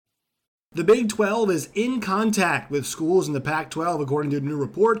The Big 12 is in contact with schools in the Pac-12, according to a new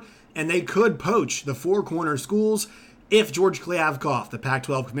report, and they could poach the Four Corner schools if George Kliavkoff, the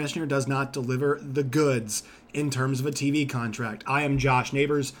Pac-12 commissioner, does not deliver the goods in terms of a TV contract. I am Josh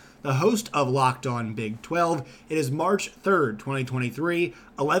Neighbors, the host of Locked On Big 12. It is March 3rd, 2023,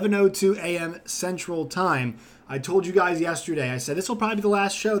 11:02 a.m. Central Time. I told you guys yesterday, I said this will probably be the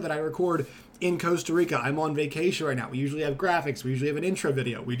last show that I record in Costa Rica. I'm on vacation right now. We usually have graphics. We usually have an intro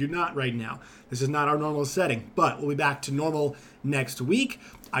video. We do not right now. This is not our normal setting, but we'll be back to normal next week.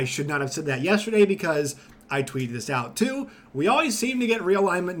 I should not have said that yesterday because I tweeted this out too. We always seem to get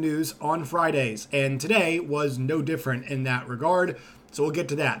realignment news on Fridays, and today was no different in that regard. So we'll get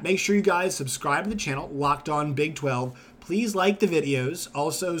to that. Make sure you guys subscribe to the channel, Locked On Big 12. Please like the videos.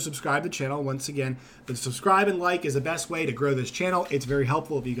 Also subscribe to the channel once again. But subscribe and like is the best way to grow this channel. It's very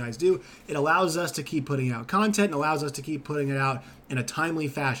helpful if you guys do. It allows us to keep putting out content and allows us to keep putting it out in a timely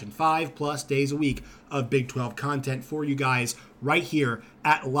fashion. 5+ days a week of Big 12 content for you guys right here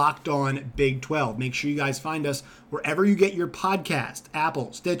at Locked On Big 12. Make sure you guys find us wherever you get your podcast,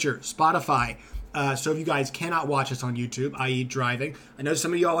 Apple, Stitcher, Spotify. So if you guys cannot watch us on YouTube, i.e. driving, I know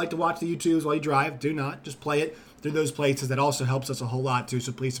some of y'all like to watch the YouTubes while you drive. Do not. Just play it through those places. That also helps us a whole lot too.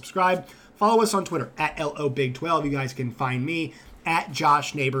 So please subscribe. Follow us on Twitter at LOBig12. You guys can find me at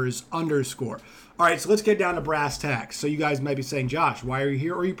JoshNeighbors_. All right, so let's get down to brass tacks. So you guys might be saying, Josh, why are you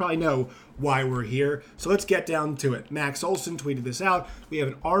here? Or you probably know why we're here. So let's get down to it. Max Olson tweeted this out. We have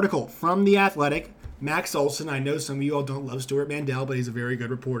an article from The Athletic. Max Olson, I know some of you all don't love Stuart Mandel, but he's a very good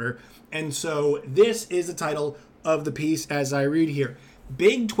reporter. And so this is the title of the piece as I read here.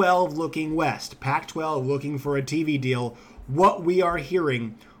 Big 12 looking west, Pac-12 looking for a TV deal, what we are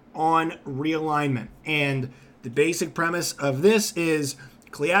hearing on realignment. And the basic premise of this is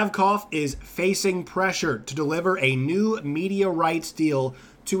Kliavkoff is facing pressure to deliver a new media rights deal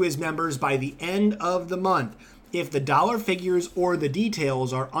to his members by the end of the month. If the dollar figures or the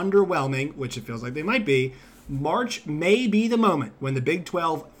details are underwhelming, which it feels like they might be, March may be the moment when the Big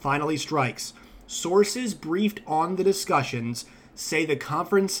 12 finally strikes. Sources briefed on the discussions say the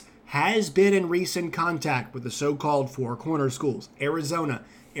conference has been in recent contact with the so-called Four Corner schools, Arizona,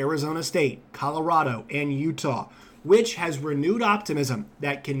 Arizona State, Colorado, and Utah, which has renewed optimism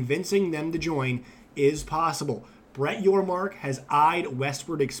that convincing them to join is possible. Brett Yormark has eyed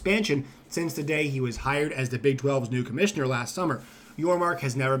westward expansion since the day he was hired as the Big 12's new commissioner last summer. Yormark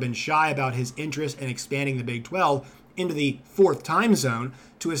has never been shy about his interest in expanding the Big 12 into the fourth time zone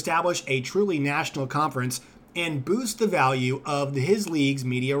to establish a truly national conference and boost the value of his league's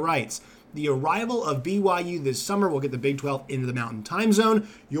media rights. The arrival of BYU this summer will get the Big 12 into the Mountain Time Zone.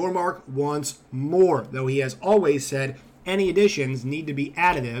 Yormark wants more, though he has always said any additions need to be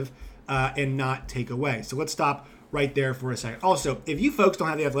additive and not take away. So let's stop right there for a second. Also, if you folks don't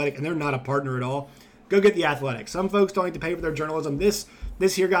have The Athletic and they're not a partner at all, go get The Athletic. Some folks don't like to pay for their journalism.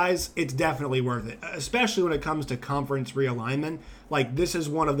 This here, guys, it's definitely worth it, especially when it comes to conference realignment. Like, this is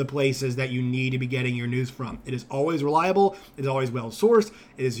one of the places that you need to be getting your news from. It is always reliable. It is always well-sourced.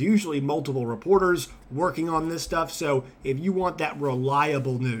 It is usually multiple reporters working on this stuff. So if you want that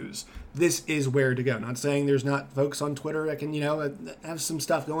reliable news, this is where to go. Not saying there's not folks on Twitter that can, have some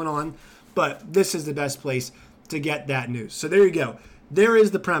stuff going on, but this is the best place to get that news. So there you go. There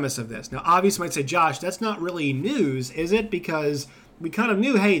is the premise of this. Now, obviously, you might say, Josh, that's not really news, is it? Because we kind of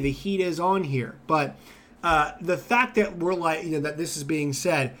knew, hey, the heat is on here. But the fact that we're that this is being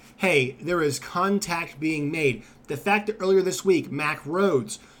said, hey, there is contact being made. The fact that earlier this week, Mack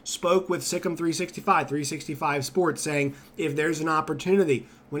Rhoades spoke with Sikkim 365 Sports, saying if there's an opportunity,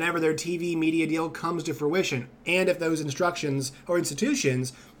 whenever their TV media deal comes to fruition, and if those instructions or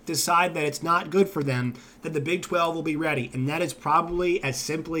institutions decide that it's not good for them, that the Big 12 will be ready. And that is probably as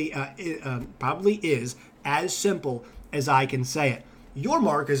simply, is as simple as I can say it.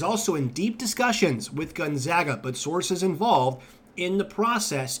 Yormark is also in deep discussions with Gonzaga, but sources involved in the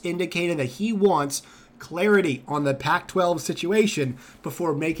process indicated that he wants clarity on the Pac-12 situation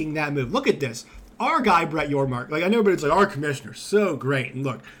before making that move. Look at this. Our guy, Brett Yormark, like I know, but it's like our commissioner, so great. And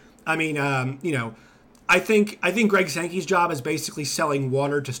look, I mean, I think Greg Sankey's job is basically selling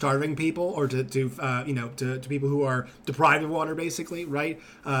water to starving people or to people who are deprived of water, basically, right?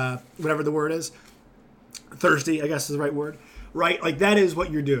 Whatever the word is. Thirsty, I guess is the right word. Right? Like that is what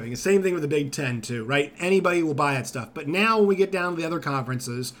you're doing. The same thing with the Big Ten too, right? Anybody will buy that stuff. But now when we get down to the other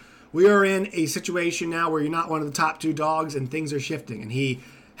conferences, we are in a situation now where you're not one of the top two dogs and things are shifting. And he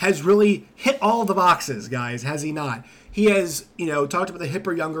has really hit all the boxes, guys, has he not? He has, talked about the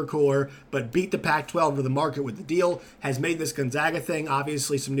hipper, younger, cooler, but beat the Pac-12 to the market with the deal, has made this Gonzaga thing,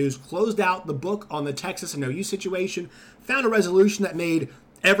 obviously some news, closed out the book on the Texas and OU situation, found a resolution that made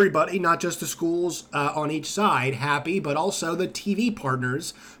everybody, not just the schools on each side, happy, but also the TV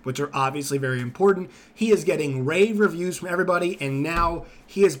partners, which are obviously very important. He is getting rave reviews from everybody, and now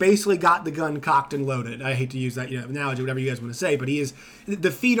he has basically got the gun cocked and loaded. I hate to use that analogy, whatever you guys want to say, but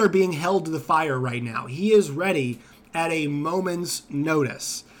the feet are being held to the fire right now. He is ready at a moment's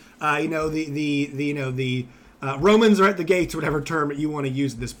notice. The Romans are at the gates, whatever term you want to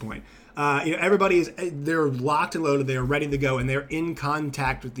use at this point. They're locked and loaded. They are ready to go, and they're in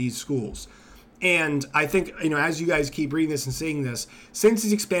contact with these schools. And I think, as you guys keep reading this and seeing this, since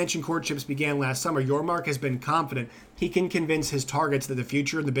these expansion courtships began last summer, Yormark has been confident he can convince his targets that the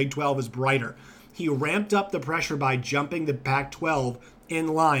future in the Big 12 is brighter. He ramped up the pressure by jumping the Pac-12 in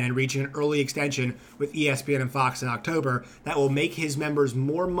line and reaching an early extension with ESPN and Fox in October that will make his members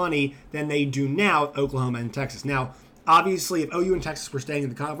more money than they do now at Oklahoma and Texas. Now, obviously, if OU and Texas were staying in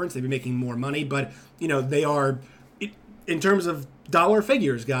the conference, they'd be making more money, but, they are, in terms of dollar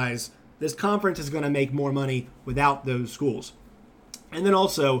figures, guys, this conference is going to make more money without those schools. And then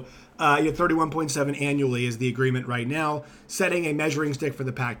also, 31.7 annually is the agreement right now, setting a measuring stick for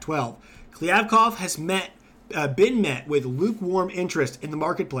the Pac-12. Kliavkoff has been met with lukewarm interest in the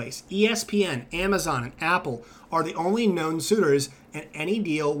marketplace. ESPN, Amazon, and Apple are the only known suitors, and any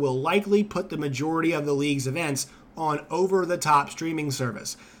deal will likely put the majority of the league's events on over-the-top streaming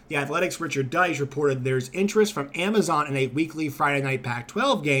service. The Athletic's Richard Deitsch reported there's interest from Amazon in a weekly Friday night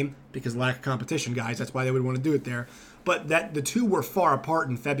Pac-12 game, because lack of competition, guys, that's why they would want to do it there, but that the two were far apart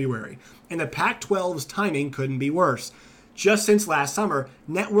in February, and the Pac-12's timing couldn't be worse. Just since last summer,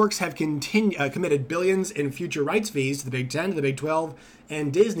 networks have committed billions in future rights fees to the Big Ten, to the Big 12,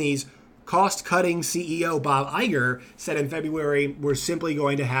 and Disney's cost-cutting CEO Bob Iger said in February, we're simply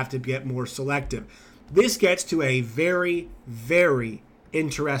going to have to get more selective. This gets to a very, very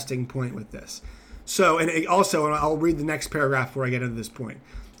interesting point with this. So, and I'll read the next paragraph before I get into this point.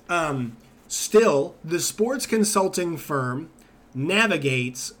 Still, the sports consulting firm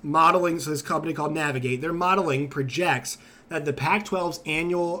Navigate's modeling, so this company called Navigate, their modeling projects that the Pac-12's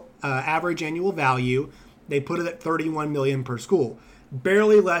annual average annual value, they put it at $31 million per school,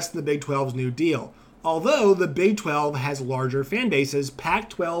 barely less than the Big 12's new deal. Although the Big 12 has larger fan bases,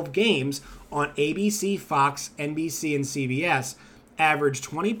 Pac-12 games on ABC, Fox, NBC, and CBS average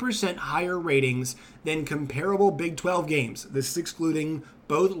 20% higher ratings than comparable Big 12 games. This is excluding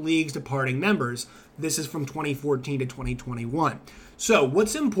both leagues' departing members. This is from 2014 to 2021. So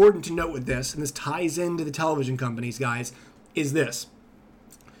what's important to note with this, and this ties into the television companies, guys, is this.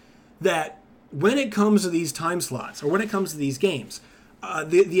 That when it comes to these time slots, or when it comes to these games,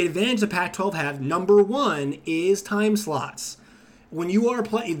 the advantage the Pac-12 have, number one, is time slots. When you are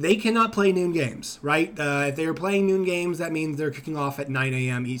playing, they cannot play noon games, right? If they are playing noon games, that means they're kicking off at 9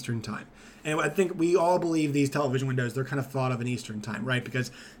 a.m. Eastern time. And I think we all believe these television windows, they're kind of thought of in Eastern time, right?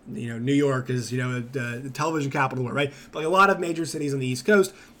 Because, New York is, the television capital of the world, right? But like a lot of major cities on the East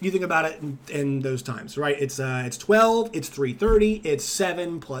Coast, you think about it in those times, right? It's 12, it's 3:30, it's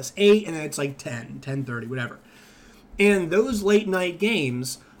 7 plus 8, and then it's like 10, 10:30, whatever. And those late night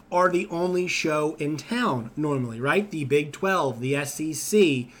games are the only show in town normally, right? The Big 12, the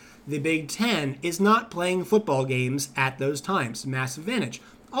SEC, the Big 10 is not playing football games at those times. Massive advantage.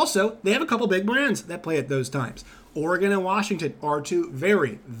 Also, they have a couple big brands that play at those times. Oregon and Washington are two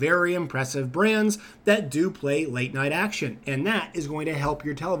very, very impressive brands that do play late night action, and that is going to help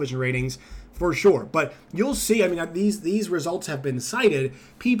your television ratings for sure. But you'll see, these results have been cited.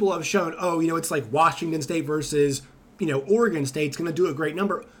 People have shown, it's like Washington State versus, Oregon State's going to do a great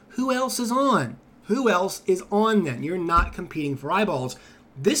number. Who else is on? Who else is on then? You're not competing for eyeballs.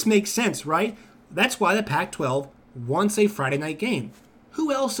 This makes sense, right? That's why the Pac-12 wants a Friday night game.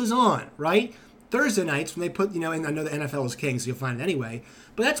 Who else is on, right? Thursday nights when they put, and I know the NFL is king, so you'll find it anyway.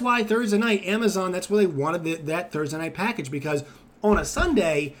 But that's why Thursday night, Amazon, that's where they wanted that Thursday night package, because on a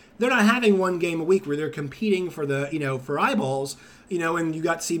Sunday, they're not having one game a week where they're competing for for eyeballs, and you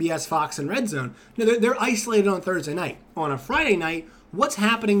got CBS, Fox, and Red Zone. No, they're isolated on Thursday night. On a Friday night, what's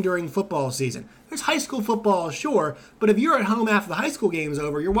happening during football season? There's high school football, sure, but if you're at home after the high school game is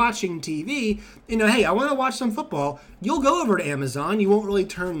over, you're watching TV, hey, I want to watch some football, you'll go over to Amazon. You won't really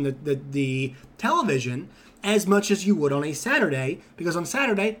turn the television as much as you would on a Saturday, because on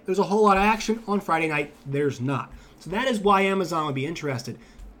Saturday, there's a whole lot of action. On Friday night, there's not. So that is why Amazon would be interested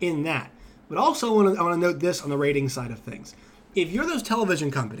in that. But also, I want to note this on the rating side of things. If you're those television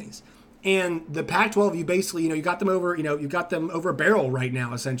companies, and the Pac-12, you basically, you got them over, you got them over a barrel right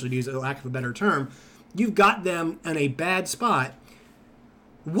now, essentially, to use a lack of a better term. You've got them in a bad spot.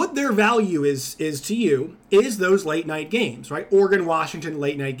 What their value is to you is those late night games, right? Oregon, Washington,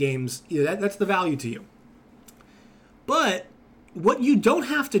 late night games. That's the value to you. But what you don't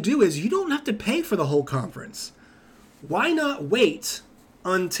have to do is you don't have to pay for the whole conference. Why not wait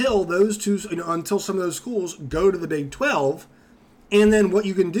until until some of those schools go to the Big 12, and then what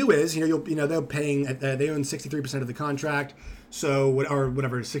you can do is, they're paying, they own 63% of the contract, so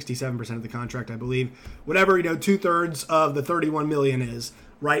whatever 67% of the contract, I believe, whatever 2/3 of the 31 million is,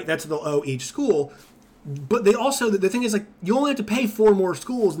 right? That's what they'll owe each school. But they also, the thing is, like, you only have to pay 4 more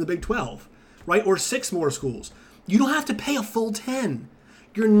schools in the Big 12, right? Or 6 more schools. You don't have to pay a full 10.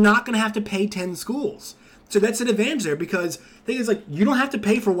 You're not going to have to pay 10 schools. So that's an advantage there, because the thing is, like, you don't have to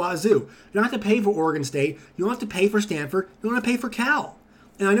pay for Wazoo. You don't have to pay for Oregon State. You don't have to pay for Stanford. You don't have to pay for Cal.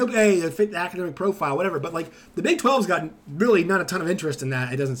 And I know, hey, they fit the academic profile, whatever, but, like, the Big 12's got really not a ton of interest in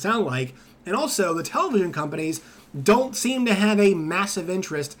that, it doesn't sound like. And also, the television companies don't seem to have a massive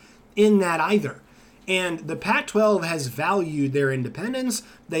interest in that either. And the Pac-12 has valued their independence,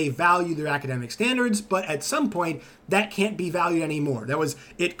 they value their academic standards, but at some point, that can't be valued anymore.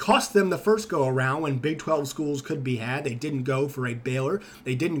 It cost them the first go-around when Big 12 schools could be had. They didn't go for a Baylor,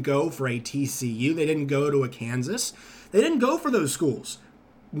 they didn't go for a TCU, they didn't go to a Kansas. They didn't go for those schools.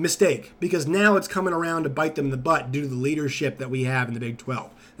 Mistake, because now it's coming around to bite them in the butt due to the leadership that we have in the Big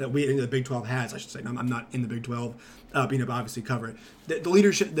 12, the Big 12 has, I should say. I'm not in the Big 12, but obviously cover it. The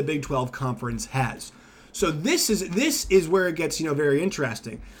leadership the Big 12 conference has. So this is where it gets very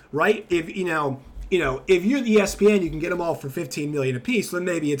interesting, right? If if you're the ESPN, you can get them all for $15 million a piece. Then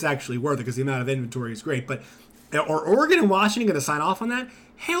maybe it's actually worth it because the amount of inventory is great. But are Oregon and Washington going to sign off on that?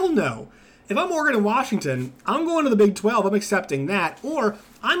 Hell no. If I'm Oregon and Washington, I'm going to the Big 12. I'm accepting that. Or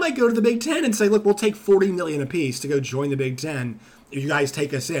I might go to the Big 10 and say, look, we'll take $40 million a piece to go join the Big 10. If you guys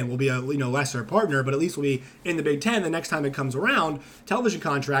take us in, we'll be a lesser partner, but at least we'll be in the Big 10. The next time it comes around, television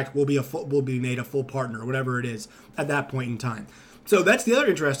contract will be made a full partner, whatever it is at that point in time. So that's the other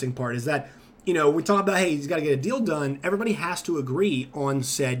interesting part, is that we talk about, hey, he's got to get a deal done. Everybody has to agree on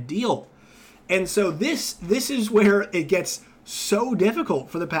said deal, and so this is where it gets so difficult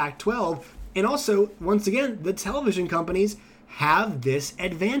for the Pac-12. And also, once again, the television companies have this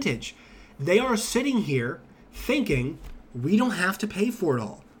advantage. They are sitting here thinking, we don't have to pay for it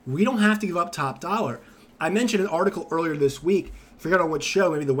all. We don't have to give up top dollar. I mentioned an article earlier this week, forget on which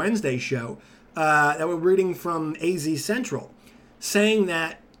show, maybe the Wednesday show, that we're reading from AZ Central, saying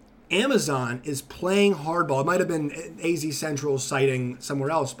that Amazon is playing hardball. It might have been AZ Central citing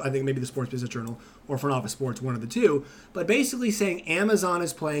somewhere else, I think maybe the Sports Business Journal or Front Office Sports, one of the two, but basically saying Amazon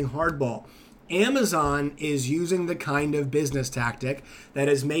is playing hardball. Amazon is using the kind of business tactic that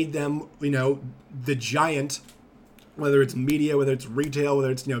has made them, the giant, whether it's media, whether it's retail, whether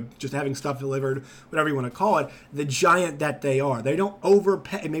it's just having stuff delivered, whatever you want to call it, the giant that they are. They don't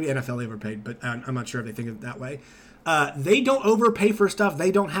overpay. Maybe NFL overpaid, but I'm not sure if they think of it that way. They don't overpay for stuff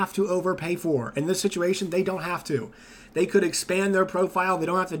they don't have to overpay for. In this situation, they don't have to. They could expand their profile. They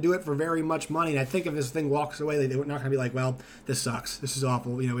don't have to do it for very much money. And I think if this thing walks away, they're not going to be like, well, this sucks. This is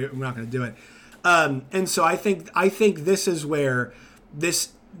awful. We're not going to do it. And so I think this is where this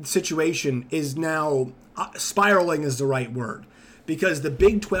situation is now spiraling is the right word, because the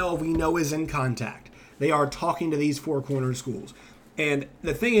Big 12 we know is in contact. They are talking to these Four Corner schools. And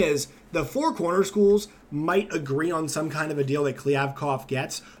the thing is, the Four Corner schools might agree on some kind of a deal that Kliavkoff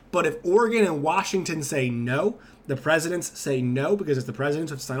gets, but if Oregon and Washington say no, the presidents say no, because it's the presidents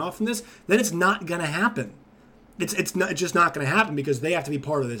who have to sign off on this, then it's not going to happen. It's just not going to happen, because they have to be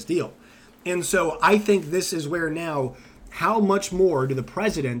part of this deal. And so I think this is where now, how much more do the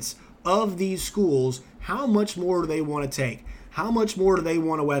presidents of these schools, how much more do they want to take? How much more do they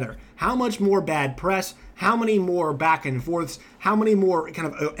want to weather? How much more bad press? How many more back and forths? How many more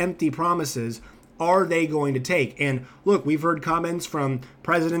kind of empty promises are they going to take? And look, we've heard comments from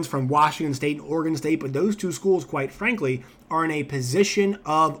presidents from Washington State and Oregon State, but those two schools, quite frankly, are in a position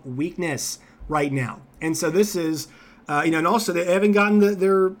of weakness right now. And so this is, and also they haven't gotten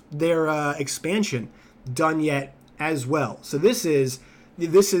their expansion done yet as well. So this is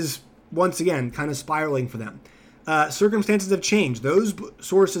once again kind of spiraling for them. Circumstances have changed. Those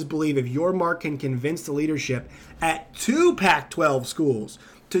sources believe if Yormark can convince the leadership at 2 Pac-12 schools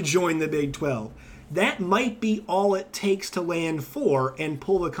to join the Big 12, that might be all it takes to land 4 and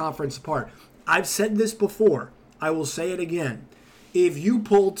pull the conference apart. I've said this before. I will say it again. If you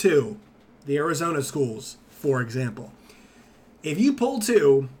pull 2, the Arizona schools, for example, if you pull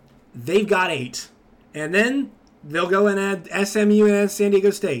 2, they've got 8. And then they'll go and add SMU and San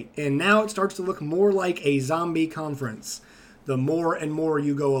Diego State. And now it starts to look more like a zombie conference the more and more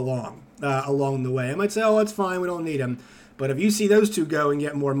you go along the way. I might say, oh, it's fine, we don't need them. But if you see those two go and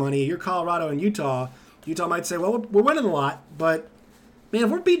get more money, you're Colorado and Utah. Utah might say, well, we're winning a lot, but Man, if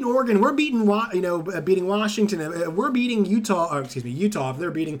we're beating Oregon, we're beating beating Washington, if we're beating Utah, Utah, if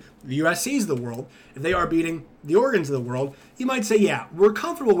they're beating the USC's of the world, if they are beating the Oregons of the world, you might say, yeah, we're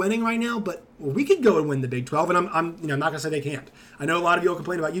comfortable winning right now, but we could go and win the Big 12, and I'm not gonna say they can't. I know a lot of you will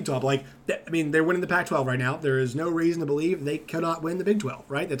complain about Utah, but they're winning the Pac-12 right now. There is no reason to believe they cannot win the Big 12,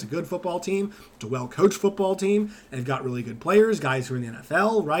 right? That's a good football team. It's a well-coached football team. They've got really good players, guys who are in the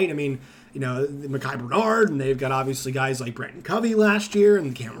NFL, right? Mekhi Bernard, and they've got obviously guys like Brandon Covey last year,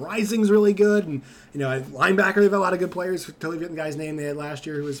 and Cam Rising's really good, and linebacker, they've got a lot of good players. Totally forgetting the guy's name they had last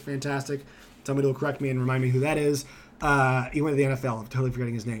year who was fantastic. Somebody will correct me and remind me who that is. He went to the NFL. I'm totally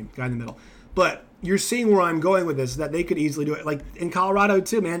forgetting his name. Guy in the middle. But you're seeing where I'm going with this, that they could easily do it. Like in Colorado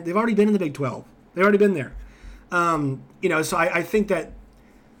too, man. They've already been in the Big 12. They've already been there. So I think that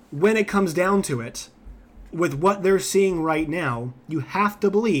when it comes down to it, with what they're seeing right now, you have to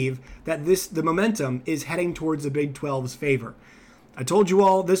believe that the momentum is heading towards the Big 12's favor. I told you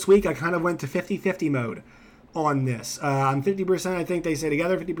all this week I kind of went to 50-50 mode on this. I'm 50%, I think they say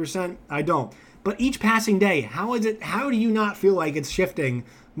together, 50%, I don't. But each passing day, how do you not feel like it's shifting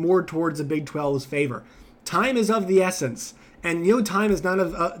more towards the Big 12's favor? Time is of the essence. And time is not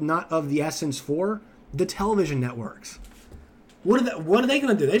of the essence for the television networks. What are they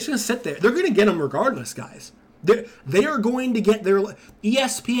going to do? They're just going to sit there. They're going to get them regardless, guys. They are going to get their...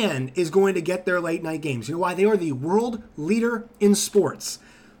 ESPN is going to get their late night games. You know why? They are the world leader in sports.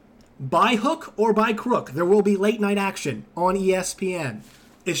 By hook or by crook, there will be late night action on ESPN.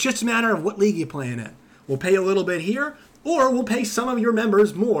 It's just a matter of what league you're playing in. We'll pay a little bit here, or we'll pay some of your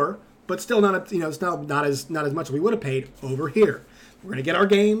members more, but still not. It's not as much as we would have paid over here. We're going to get our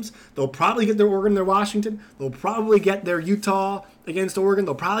games. They'll probably get their Oregon, their Washington. They'll probably get their Utah against Oregon.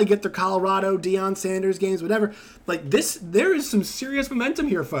 They'll probably get their Colorado, Deion Sanders games, whatever. Like this, there is some serious momentum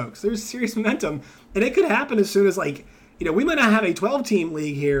here, folks. There's serious momentum, and it could happen as soon as we might not have a 12-team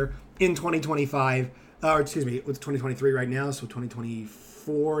league here in 2025. It's 2023 right now, so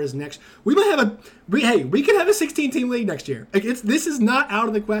 2024 is next. We might have we could have a 16-team league next year. This is not out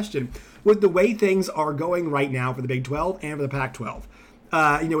of the question with the way things are going right now for the Big 12 and for the Pac-12.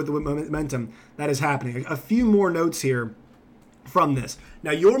 With the momentum that is happening. A few more notes here from this.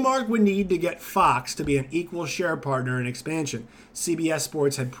 Now, your mark would need to get Fox to be an equal share partner in expansion. CBS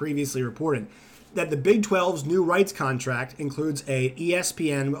Sports had previously reported that the Big 12's new rights contract includes a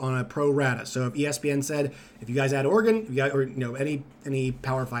ESPN on a pro rata. So if ESPN said, if you guys add Oregon, any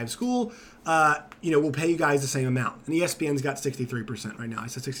Power 5 school, we'll pay you guys the same amount. And ESPN's got 63% right now. I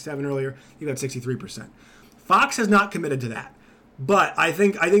said 67 earlier. You've got 63%. Fox has not committed to that. But I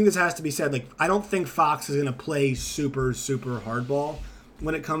think this has to be said. I don't think Fox is going to play super, super hardball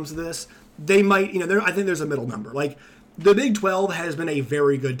when it comes to this. They might, I think there's a middle number. The Big 12 has been a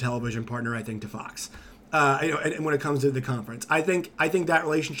very good television partner, I think, to Fox. And when it comes to the conference, I think that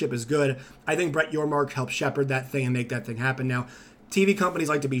relationship is good. I think Brett Yormark helped shepherd that thing and make that thing happen. Now, TV companies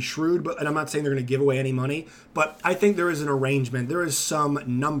like to be shrewd, and I'm not saying they're going to give away any money, but I think there is an arrangement. There is some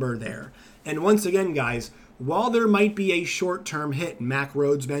number there. And once again, guys, while there might be a short-term hit, and Mack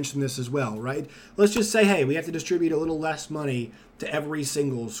Rhodes mentioned this as well, right? Let's just say, hey, we have to distribute a little less money to every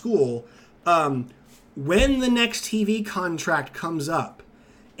single school. When the next TV contract comes up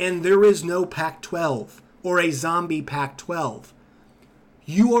and there is no Pac-12 or a zombie Pac-12,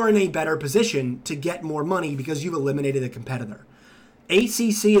 you are in a better position to get more money because you've eliminated a competitor.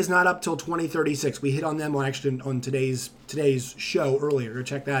 ACC is not up till 2036. We hit on them on today's show earlier. Go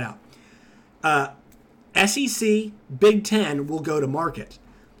check that out. SEC, Big Ten will go to market.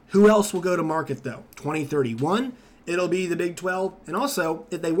 Who else will go to market, though? 2031, it'll be the Big 12. And also,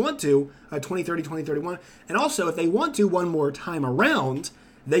 if they want to, 2030, 2031. And also, if they want to one more time around,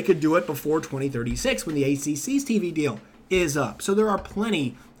 they could do it before 2036 when the ACC's TV deal is up. So there are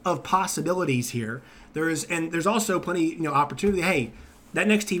plenty of possibilities here. There's also plenty, opportunity. Hey, that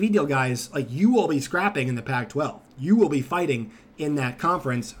next TV deal, guys, you will be scrapping in the Pac-12. You will be fighting in that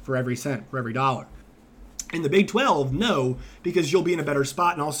conference for every cent, for every dollar. In the Big 12, no, because you'll be in a better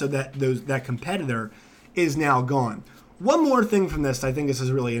spot, and also that competitor is now gone. One more thing from this, I think this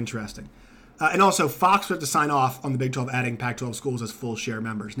is really interesting. And also, Fox would have to sign off on the Big 12 adding Pac-12 schools as full share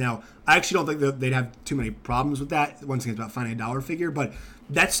members. Now, I actually don't think that they'd have too many problems with that. Once again, it's about finding a dollar figure, but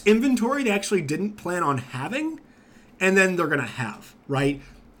that's inventory they actually didn't plan on having, and then they're going to have, right?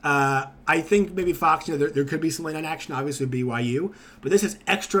 I think maybe Fox, there could be some late night action, obviously with BYU, but this is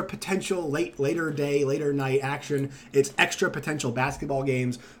extra potential later night action. It's extra potential basketball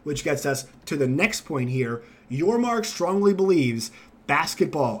games, which gets us to the next point here. Yormark strongly believes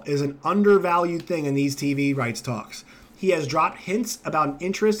basketball is an undervalued thing in these TV rights talks. he has dropped hints about an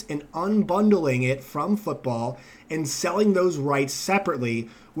interest in unbundling it from football and selling those rights separately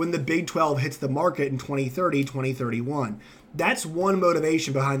when the Big 12 hits the market in 2030, 2031. That's one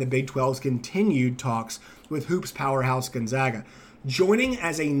motivation behind the Big 12's continued talks with Hoops powerhouse Gonzaga. Joining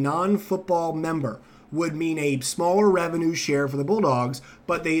as a non-football member would mean a smaller revenue share for the Bulldogs,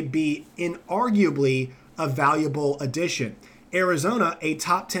 but they'd be inarguably a valuable addition. Arizona, a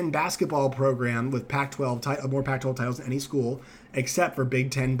top 10 basketball program with more Pac-12 titles than any school, except for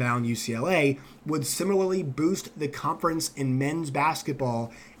Big Ten-bound UCLA, would similarly boost the conference in men's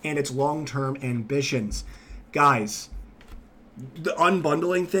basketball and its long-term ambitions. Guys, the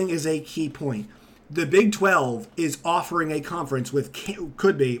unbundling thing is a key point. The Big 12 is offering a conference with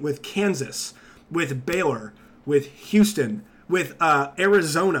Kansas, with Baylor, with Houston, with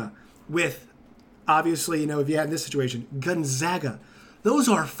Arizona, with, obviously, if you had this situation, Gonzaga. Those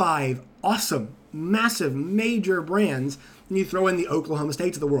are 5 awesome, massive, major brands. And you throw in the Oklahoma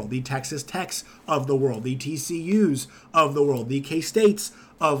States of the world, the Texas Techs of the world, the TCUs of the world, the K-States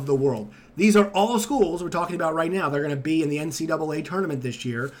of the world. These are all schools we're talking about right now. They're going to be in the NCAA tournament this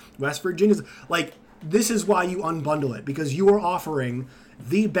year. West Virginia's, this is why you unbundle it, because you are offering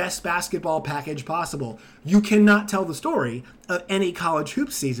the best basketball package possible. You cannot tell the story of any college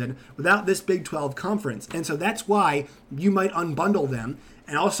hoops season without this Big 12 conference. And so that's why you might unbundle them.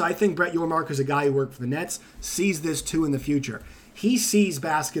 And also, I think Brett Yormark, as a guy who worked for the Nets, sees this too in the future. He sees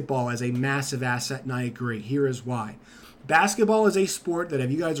basketball as a massive asset, and I agree. Here is why. Basketball is a sport that,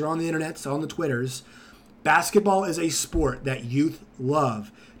 if you guys are on the internet, on the Twitters, basketball is a sport that youth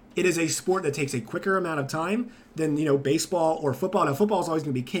love. It is a sport that takes a quicker amount of time than, baseball or football. Now, football is always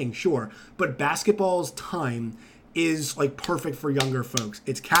going to be king, sure, but basketball's time is perfect for younger folks.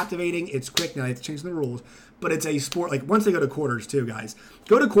 It's captivating, it's quick. Now they have to change the rules, but it's a sport. Once they go to quarters too, guys,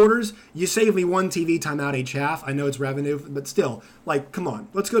 go to quarters. You save me 1 TV timeout each half. I know it's revenue, but still, come on,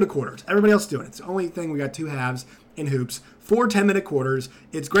 let's go to quarters. Everybody else is doing it. It's the only thing. We got 2 halves in hoops, 4 10-minute quarters.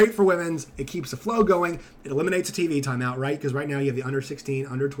 It's great for women's. It keeps the flow going. It eliminates a TV timeout, right? Because right now you have the under 16,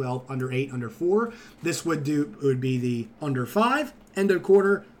 under 12, under 8, under 4. This would be the under 5, end of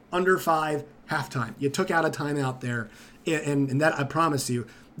quarter, under 5, halftime. You took out a timeout there, and that, I promise you,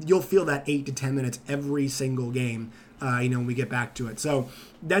 you'll feel that 8 to 10 minutes every single game, when we get back to it. So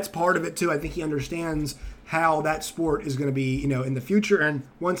that's part of it too. I think he understands how that sport is going to be, in the future. And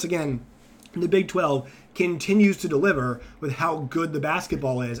once again, the Big 12 continues to deliver with how good the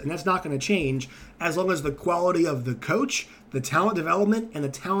basketball is, and that's not going to change as long as the quality of the coach, the talent development, and the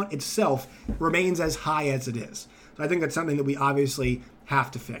talent itself remains as high as it is. So I think that's something that we obviously have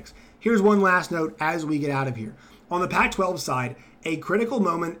to fix. Here's one last note as we get out of here. On the Pac-12 side, a critical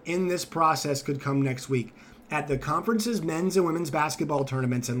moment in this process could come next week. At the conference's men's and women's basketball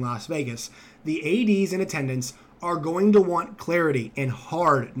tournaments in Las Vegas, the ADs in attendance are going to want clarity and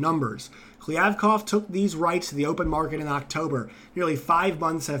hard numbers. Kliavkoff took these rights to the open market in October. Nearly 5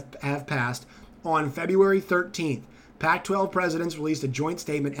 months have passed. On February 13th, Pac-12 presidents released a joint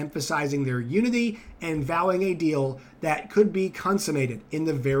statement emphasizing their unity and vowing a deal that could be consummated in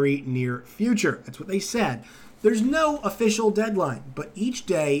the very near future. That's what they said. There's no official deadline, but each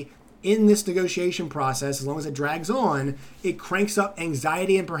day in this negotiation process, as long as it drags on, it cranks up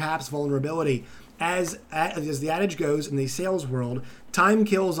anxiety and perhaps vulnerability. As the adage goes in the sales world, time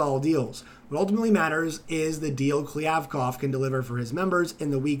kills all deals. What ultimately matters is the deal Kliavkoff can deliver for his members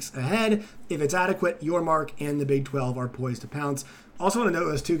in the weeks ahead. If it's adequate, Yormark and the Big 12 are poised to pounce. Also want to note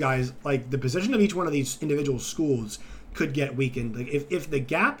this too, guys, the position of each one of these individual schools could get weakened. If the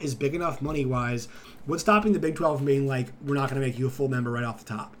gap is big enough money-wise, what's stopping the Big 12 from being we're not going to make you a full member right off the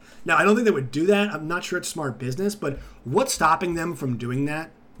top? Now, I don't think they would do that. I'm not sure it's smart business, but what's stopping them from doing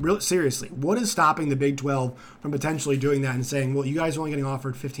that? Seriously, what is stopping the Big 12 from potentially doing that and saying, well, you guys are only getting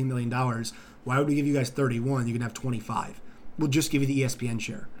offered $15 million. Why would we give you guys 31? You can have 25. We'll just give you the ESPN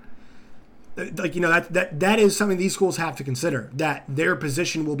share. That is something these schools have to consider, that their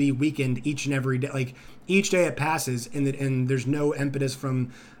position will be weakened each and every day. Each day it passes and there's no impetus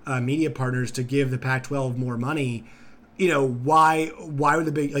from media partners to give the Pac-12 more money. Why would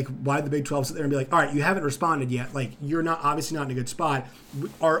the Big 12 sit there and be like, all right, you haven't responded yet. You're obviously not in a good spot.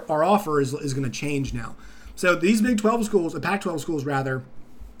 Our offer is going to change now. So these Big 12 schools, the Pac-12 schools rather,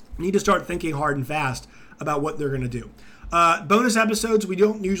 need to start thinking hard and fast about what they're going to do. Bonus episodes, we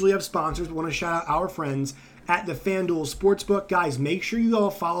don't usually have sponsors. We want to shout out our friends at the FanDuel Sportsbook. Guys, make sure you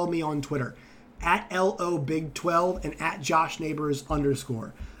all follow me on Twitter at LOBig12 and at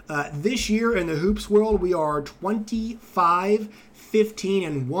JoshNeighbors_. This year in the hoops world, we are 25, 15,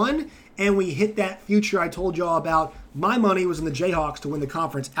 and 1. and we hit that future I told y'all about. My money was in the Jayhawks to win the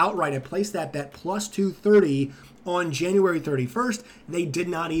conference outright. I placed that bet plus 230 on January 31st. They did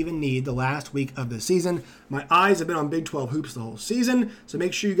not even need the last week of the season. My eyes have been on Big 12 hoops the whole season, so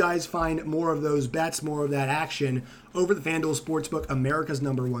make sure you guys find more of those bets, more of that action over at the FanDuel Sportsbook, America's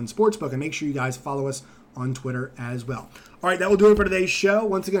 #1 sportsbook, and make sure you guys follow us on Twitter as well. All right, that will do it for today's show.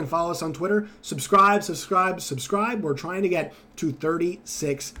 Once again, follow us on Twitter. Subscribe. We're trying to get to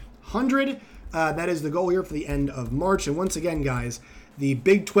 3,600. That is the goal here for the end of March. And once again, guys, the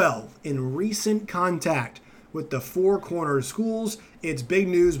Big 12 in recent contact with the Four Corners schools. It's big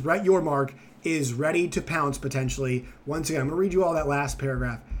news. Brett Yormark is ready to pounce potentially. Once again, I'm going to read you all that last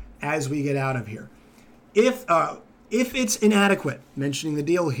paragraph as we get out of here. If it's inadequate, mentioning the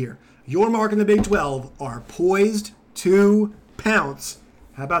deal here, Yormark and the Big 12 are poised to pounce.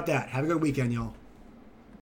 How about that? Have a good weekend, y'all.